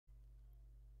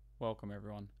Welcome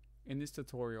everyone. In this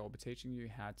tutorial I'll be teaching you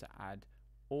how to add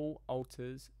all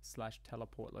altars /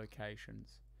 teleport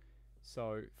locations.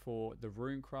 So for the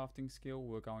rune crafting skill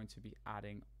we're going to be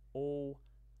adding all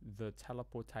the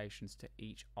teleportations to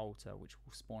each altar, which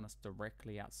will spawn us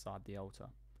directly outside the altar.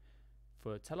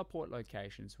 For teleport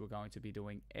locations we're going to be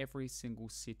doing every single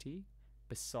city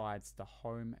besides the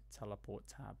home teleport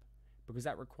tab, because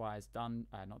that requires not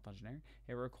dungeoneering,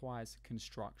 it requires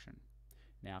construction.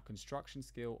 Now construction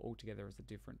skill altogether is a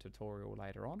different tutorial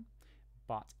later on,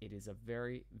 but it is a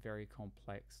very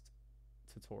complex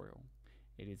tutorial.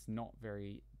 It is not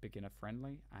very beginner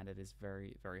friendly and it is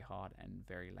very hard and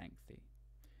very lengthy.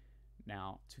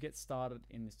 Now to get started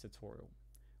in this tutorial,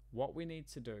 what we need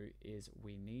to do is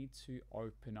we need to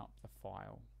open up the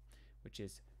file, which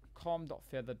is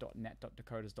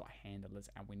com.feather.net.decoders.handlers,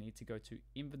 and we need to go to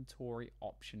inventory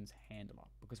options handler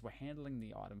because we're handling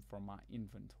the item from our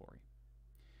inventory.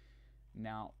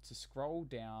 Now to scroll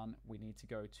down we need to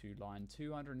go to line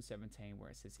 217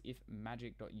 where it says if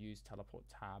magic.use teleport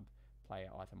tab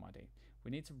player item ID.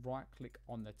 We need to right click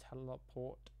on the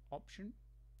teleport option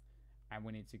and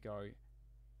we need to go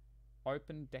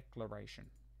open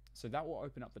declaration. So that will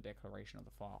open up the declaration of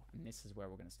the file, and this is where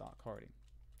we're going to start coding.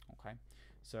 Okay,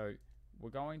 so we're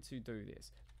going to do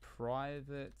this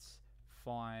private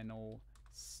final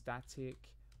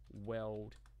static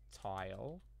weld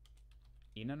tile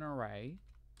in an array,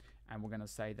 and we're going to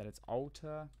say that it's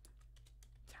altar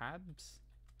tabs,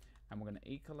 and we're going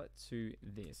to equal it to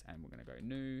this, and we're going to go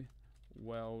new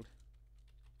weld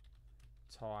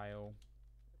tile,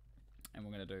 and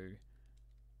we're going to do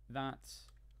that,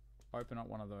 open up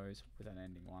one of those with an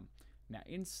ending one. Now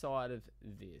inside of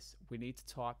this we need to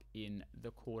type in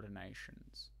the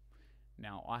coordinations.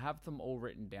 Now I have them all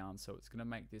written down, so it's going to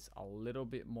make this a little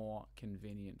bit more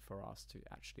convenient for us to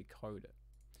actually code it.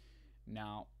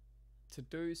 Now to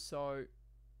do so,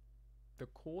 the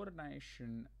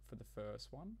coordination for the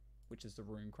first one, which is the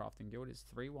rune crafting guild, is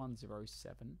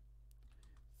 3107,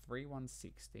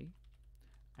 3160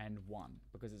 and 1,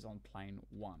 because it's on plane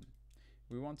 1.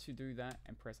 We want to do that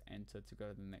and press enter to go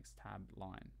to the next tab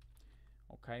line.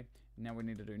 Okay, now we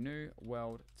need to do new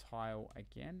weld tile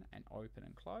again and open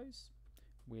and close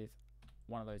with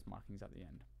one of those markings at the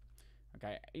end.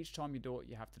 Okay, each time you do it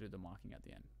you have to do the marking at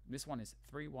the end. This one is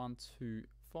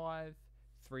 3125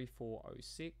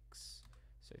 3406,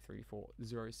 so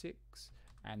 3406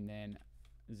 and then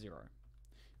 0.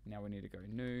 Now we need to go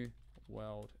new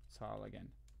weld tile again,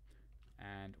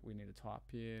 and we need to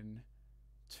type in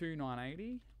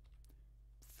 2980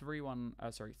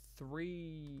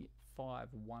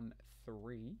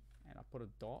 3513, and I put a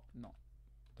dot, not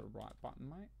the right button,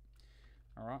 mate.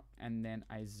 All right, and then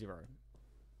a 0.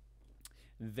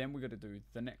 Then we're going to do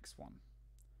the next one.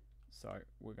 So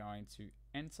we're going to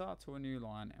enter to a new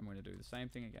line and we're going to do the same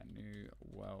thing again, new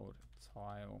weld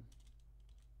tile,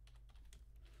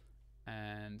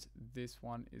 and this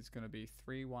one is going to be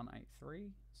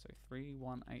 3183, so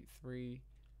 3183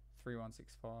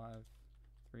 3165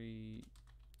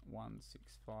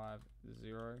 3165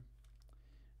 0,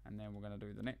 and then we're going to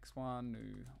do the next one,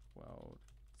 new weld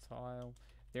tile.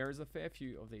 There is a fair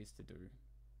few of these to do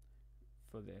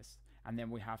for this, and then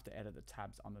we have to edit the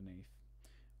tabs underneath,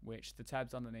 which the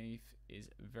tabs underneath is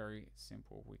very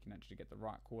simple. We can actually get the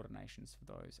right coordinations for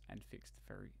those and fixed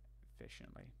very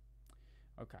efficiently.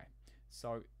 Okay,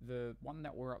 so the one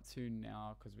that we're up to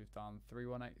now, because we've done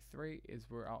 3183, is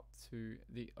we're up to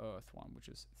the earth one, which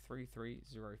is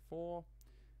 3304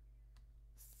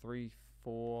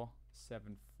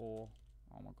 3474.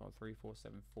 Oh my god,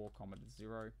 3474,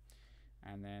 0,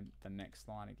 and then the next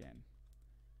line again,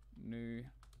 new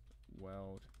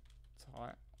weld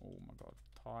tile. Oh my god,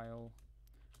 tile,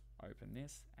 open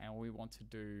this, and we want to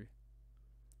do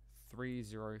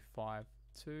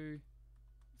 3052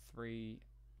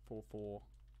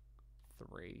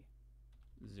 34430,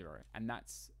 and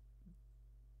that's,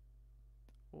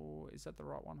 or is that the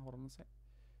right one? Hold on a sec.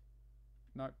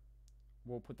 Nope,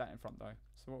 we'll put that in front though.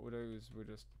 So what we'll do is we'll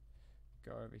just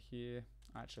go over here.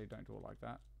 Actually, don't do it like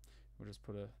that. We'll just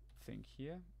put a thing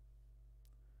here.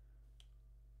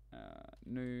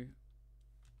 New,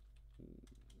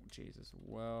 Jesus,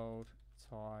 weld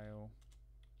tile.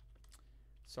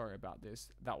 Sorry about this,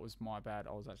 that was my bad,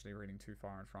 I was actually reading too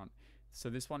far in front. So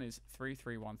this one is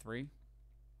 3313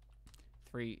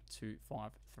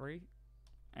 3253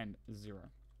 and 0.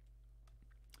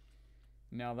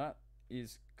 Now that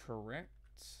is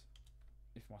correct,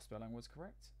 if my spelling was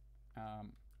correct.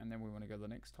 And then we want to go to the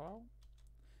next tile.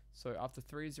 So after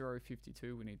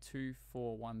 3052 we need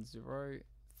 2410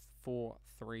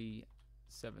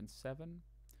 4377,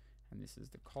 and this is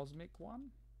the cosmic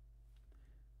one.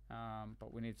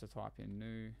 but we need to type in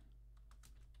new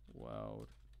world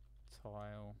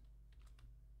tile.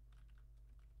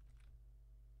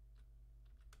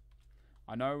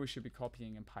 I know we should be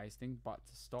copying and pasting, but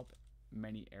to stop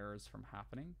many errors from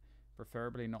happening,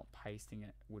 preferably not pasting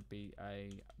it would be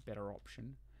a better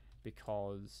option,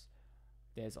 because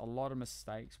there's a lot of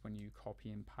mistakes when you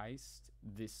copy and paste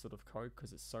this sort of code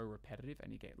because it's so repetitive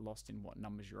and you get lost in what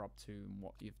numbers you're up to and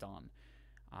what you've done.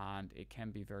 And it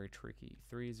can be very tricky.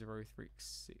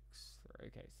 3036,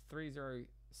 okay,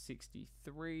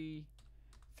 3063,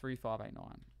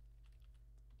 3589,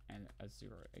 and a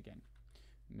 0 again.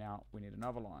 Now we need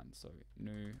another line, so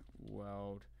new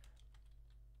world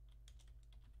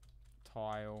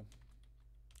tile.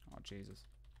 Oh Jesus.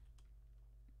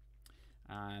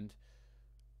 And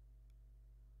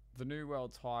the new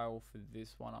world tile for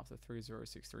this one after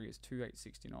 3063 is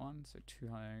 2869, so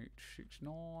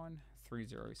 2869,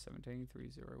 3017,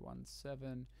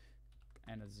 3017,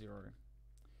 and a 0.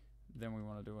 Then we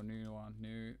want to do a new one,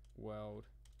 new world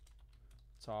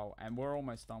tile, and we're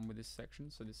almost done with this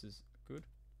section, so this is good.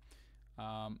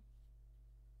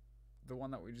 The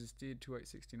one that we just did,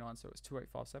 2869, so it's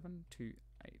 2857,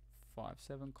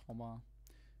 2857, comma,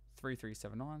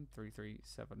 3379,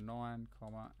 3379,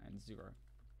 comma, and 0.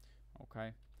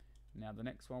 Okay, now the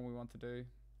next one we want to do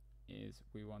is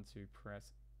we want to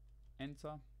press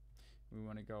enter. We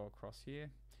want to go across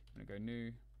here. I'm going to go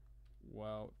new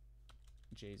world.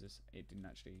 Jesus, it didn't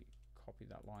actually copy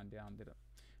that line down, did it?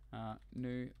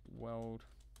 New world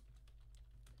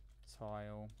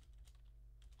tile.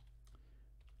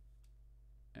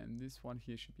 And this one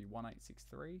here should be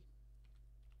 1863.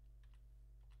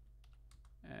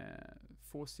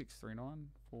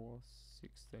 4639,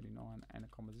 4639, and a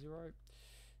comma 0.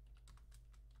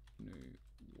 New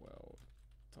world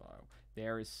tile.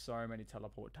 There is so many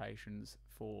teleportations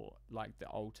for like the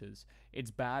altars.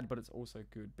 It's bad, but it's also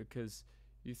good, because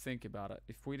you think about it.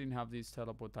 If we didn't have these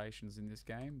teleportations in this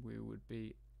game, we would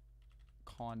be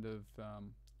kind of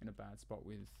in a bad spot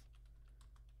with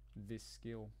this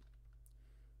skill.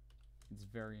 It's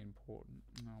very important.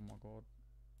 Oh my god.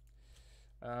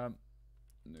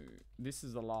 No, this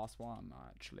is the last one, I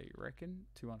actually reckon.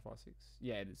 2156.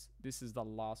 Yeah, it is. This is the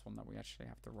last one that we actually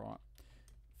have to write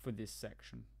for this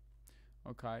section.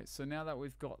 Okay, so now that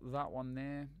we've got that one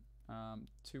there,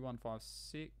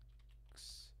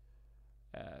 2156,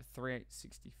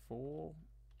 3864,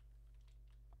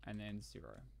 and then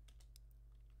 0.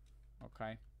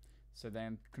 Okay, so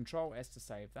then Control S to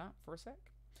save that for a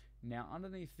sec. Now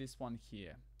underneath this one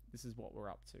here, this is what we're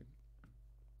up to.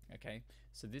 Okay,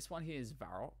 so this one here is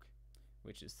Varrock,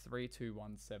 which is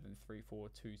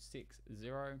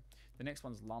 3217342660. The next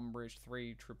one's Lumbridge,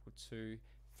 3222,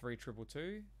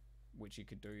 3222, which you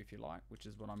could do if you like, which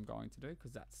is what I'm going to do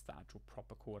because that's the actual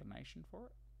proper coordination for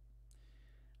it.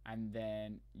 And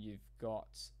then you've got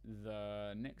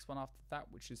the next one after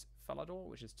that, which is Falador,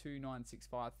 which is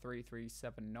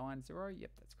 2965333790.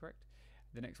 Yep, that's correct.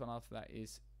 The next one after that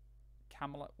is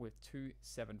Camelot with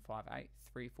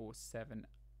 2758347.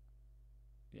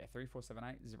 Yeah,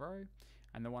 34780.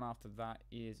 And the one after that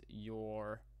is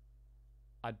your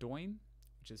Adoin,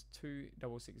 which is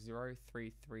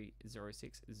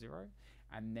 26603360.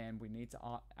 And then we need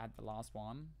to add the last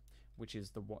one, which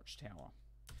is the Watchtower.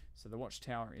 So the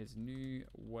Watchtower is new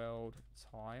world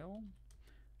tile,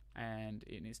 and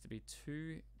it needs to be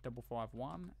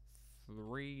 2551,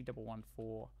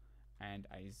 3114, and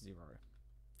a 0.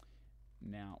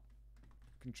 Now,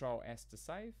 Control S to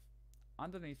save.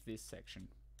 Underneath this section,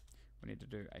 we need to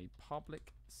do a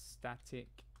public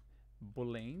static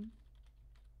boolean,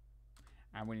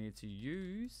 and we need to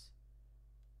use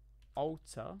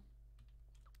alter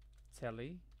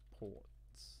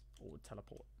teleports or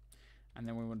teleport, and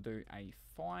then we want to do a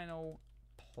final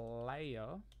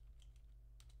player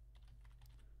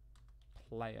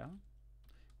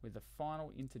with the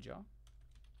final integer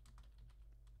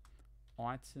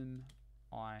item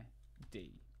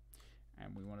ID.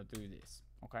 And we want to do this.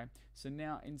 Okay, so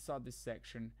now inside this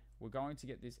section we're going to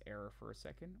get this error for a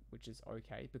second, which is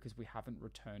okay because we haven't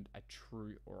returned a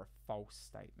true or a false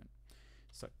statement.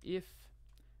 So if,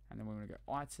 and then we're going to go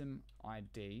item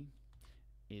ID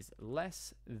is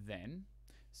less than,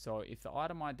 so if the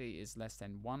item ID is less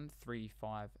than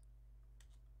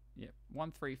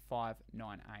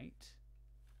 13598,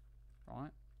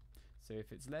 right? So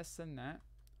if it's less than that,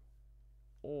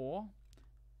 or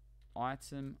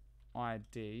item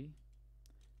ID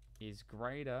is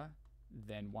greater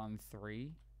than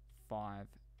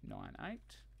 13598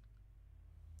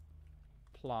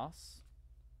 plus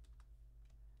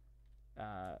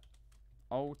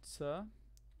alter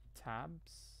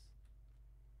tabs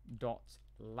dot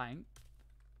length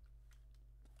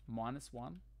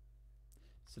 -1.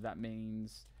 So that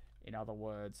means, in other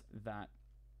words, that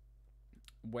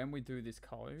when we do this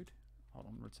code, hold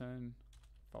on, return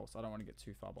false. I don't want to get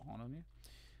too far behind on you.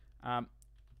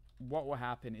 What will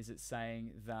happen is it's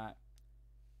saying that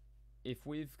if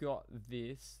we've got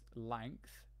this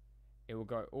length, it will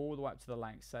go all the way up to the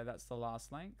length. So that's the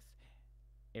last length.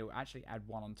 It will actually add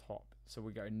 1 on top. So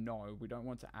we go, no, we don't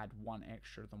want to add 1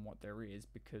 extra than what there is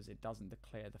because it doesn't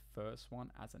declare the first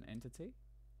one as an entity.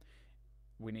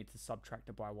 We need to subtract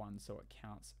it by 1 so it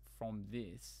counts from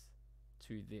this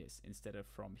to this instead of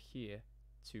from here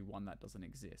to one that doesn't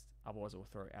exist. Otherwise it will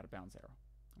throw out of bounds error.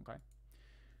 Okay.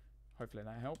 Hopefully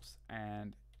that helps.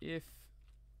 And if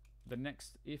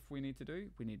we need to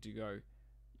do, we need to go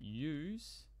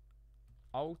use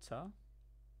alter,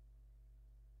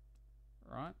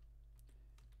 right,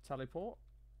 teleport.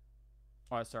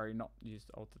 Oh, sorry, not use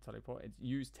alter teleport. It's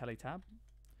use teletab.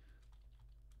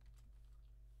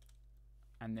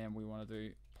 And then we want to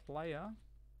do player.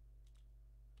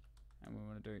 And we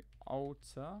want to do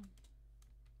alter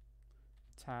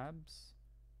tabs.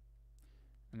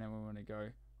 And then we want to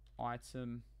go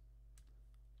item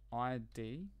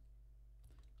ID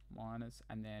minus,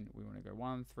 and then we want to go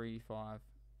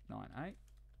 13598.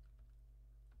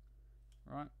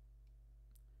 Right.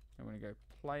 Then we're going to go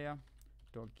player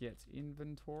dot get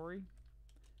inventory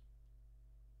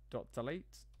dot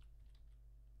delete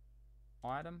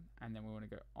item, and then we want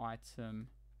to go item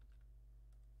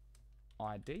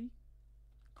ID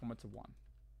comma to 1.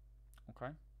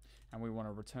 Okay, and we want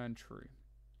to return true.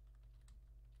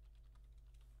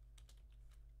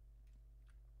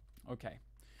 Okay,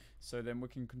 so then we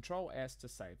can control S to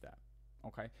save that.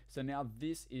 Okay, so now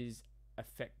this is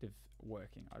effective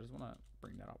working. I just want to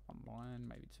bring that up one line,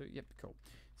 maybe 2. Yep, cool.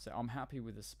 So I'm happy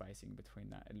with the spacing between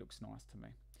that. It looks nice to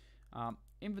me.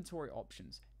 Inventory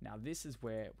options. Now this is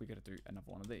where we got to do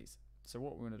another one of these. So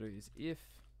what we're going to do is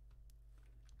if,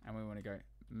 and we want to go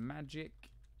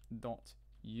magic dot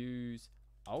use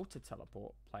alter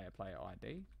teleport player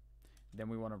ID. Then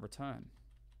we want to return.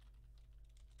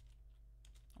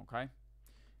 Okay,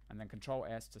 and then control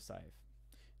S to save.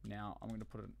 Now I'm going to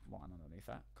put a line underneath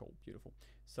that. Cool, beautiful.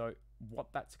 So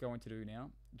what that's going to do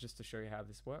now, just to show you how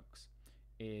this works,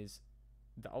 is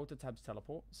the alter tabs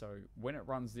teleport. So when it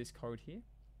runs this code here,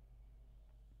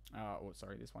 or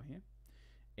sorry, this one here,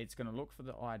 it's going to look for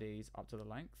the IDs up to the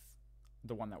length,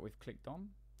 the one that we've clicked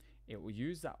on. It will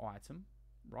use that item,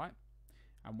 right?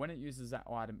 And when it uses that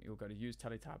item, it will go to use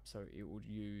teletab. So it will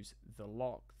use the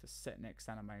lock, the set next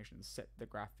animation, set the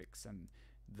graphics, and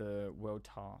the world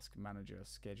task manager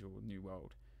schedule new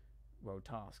world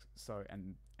task. So,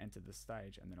 and enter the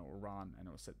stage, and then it will run, and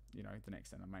it will set, you know, the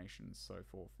next animation, so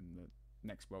forth, and the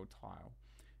next world tile,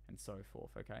 and so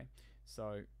forth. Okay,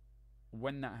 so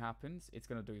when that happens, it's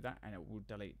going to do that, and it will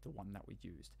delete the one that we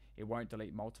used. It won't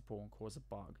delete multiple and cause a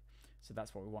bug. So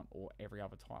that's what we want, or every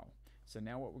other tile. So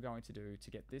now what we're going to do to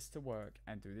get this to work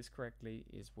and do this correctly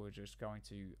is we're just going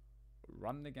to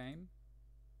run the game,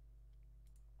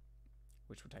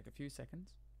 which will take a few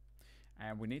seconds.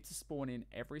 And we need to spawn in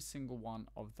every single one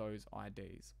of those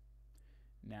IDs.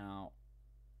 Now,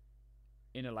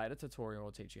 in a later tutorial,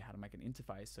 I'll teach you how to make an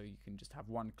interface so you can just have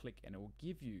one click and it will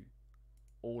give you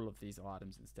all of these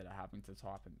items instead of having to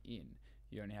type them in.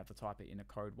 You only have to type it in a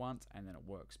code once and then it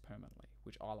works permanently,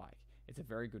 which I like. It's a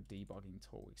very good debugging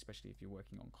tool, especially if you're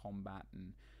working on combat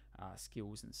and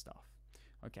skills and stuff.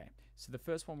 Okay, so the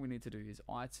first one we need to do is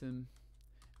item,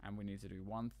 and we need to do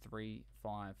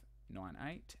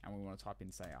 13598, and we want to type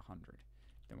in, say, 100.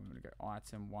 Then we're going to go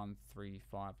item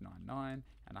 13599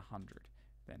 and 100.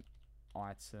 Then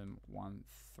item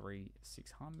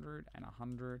 13600 and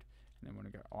 100. And then we're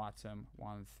going to go item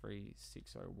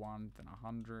 13601, then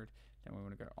 100. Then we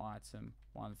want to go item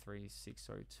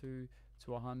 13602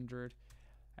 to 100,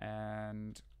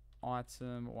 and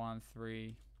item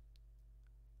 603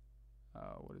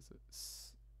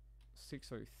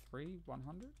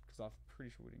 100, because I'm pretty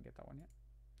sure we didn't get that one yet.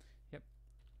 Yep.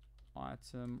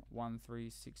 Item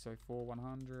 13604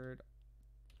 100.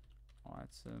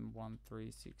 Item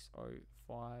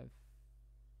 13605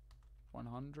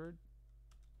 100.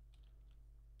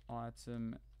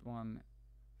 Item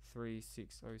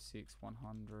 13606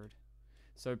 100.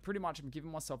 So pretty much I'm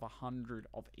giving myself 100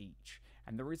 of each,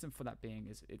 and the reason for that being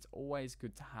is it's always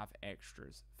good to have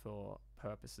extras for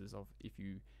purposes of if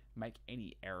you make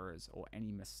any errors or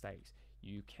any mistakes,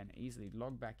 you can easily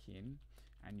log back in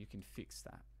and you can fix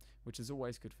that, which is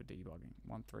always good for debugging.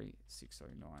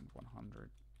 13609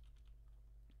 100.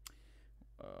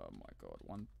 Oh my god,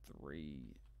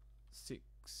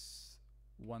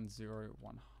 13610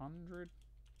 100.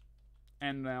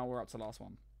 And now we're up to the last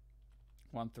one.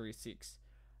 136,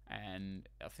 and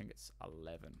I think it's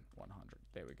 11, 100.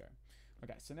 There we go.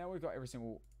 Okay, so now we've got every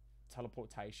single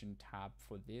teleportation tab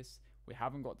for this. We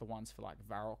haven't got the ones for like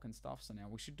Varrock and stuff, so now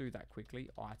we should do that quickly.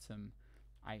 Item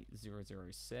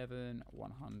 8007,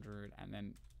 100, and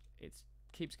then it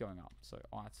keeps going up. So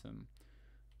item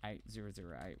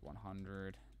 8008,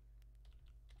 100,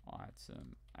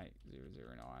 item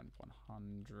 8009,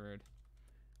 100.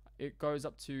 It goes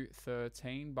up to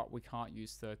 13, but we can't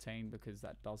use 13 because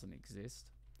that doesn't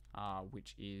exist,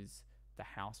 which is the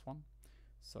house one.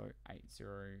 So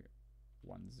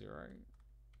 8010,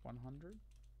 100,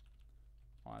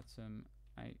 item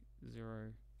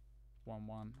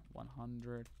 8011,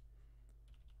 100,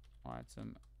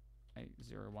 item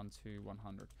 8012,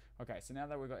 100. Okay, so now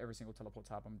that we've got every single teleport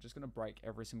tab, I'm just going to break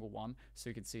every single one so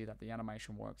you can see that the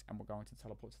animation works, and we're going to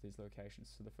teleport to these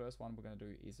locations. So the first one we're going to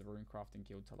do is the Runecrafting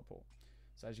Guild teleport.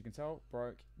 So as you can tell,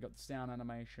 broke, you got the sound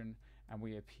animation, and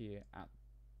we appear at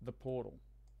the portal.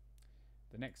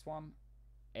 The next one,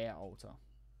 Air Altar.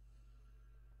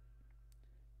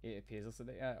 It appears us at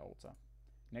the Air Altar.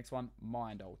 Next one,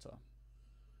 Mind Altar.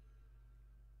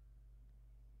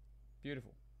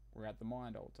 Beautiful. We're at the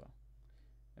Mind Altar.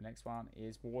 The next one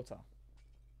is Water.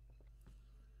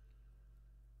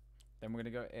 Then we're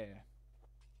going to go Air.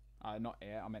 Not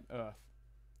Air, I meant Earth.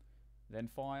 Then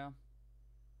Fire.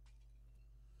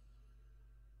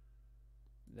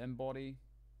 Then Body.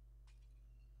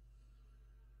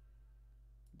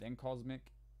 Then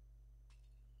Cosmic.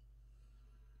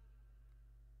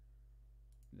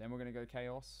 Then we're going to go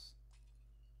Chaos.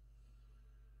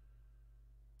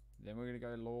 Then we're going to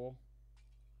go Law.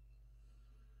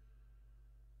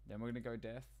 Then we're going to go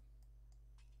Death.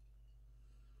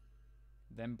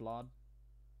 Then Blood.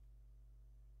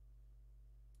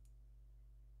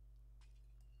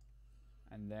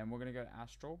 And then we're going to go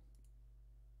Astral.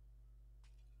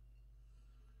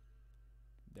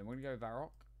 Then we're going to go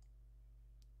Varrock.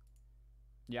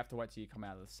 You have to wait till you come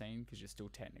out of the scene because you're still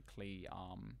technically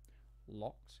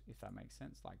locked, if that makes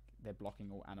sense. Like, they're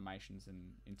blocking all animations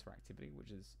and interactivity,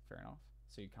 which is fair enough.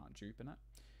 So you can't dupe in it.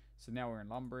 So now we're in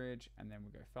Lumbridge, and then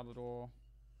we go Falador.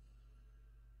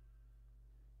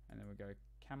 And then we go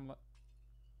Camlet.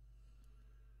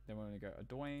 Then we're going to go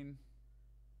Adoin.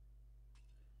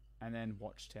 And then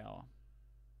Watchtower.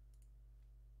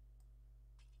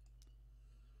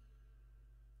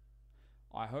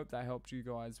 I hope that helped you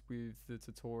guys with the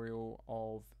tutorial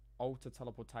of altar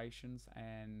teleportations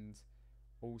and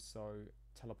also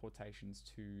teleportations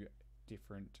to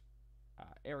different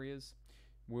areas.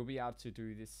 We'll be able to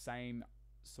do this same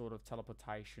sort of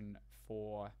teleportation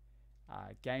for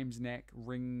Games Neck,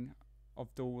 Ring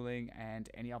of Dueling, and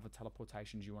any other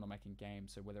teleportations you want to make in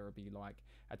games. So whether it be like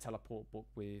a teleport book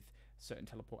with certain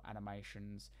teleport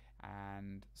animations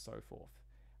and so forth.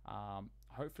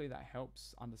 Hopefully that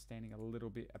helps understanding a little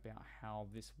bit about how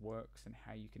this works and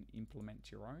how you can implement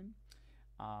your own.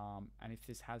 And if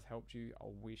this has helped you, I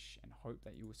wish and hope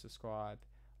that you will subscribe,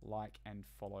 like, and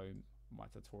follow my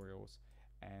tutorials.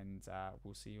 And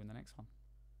we'll see you in the next one.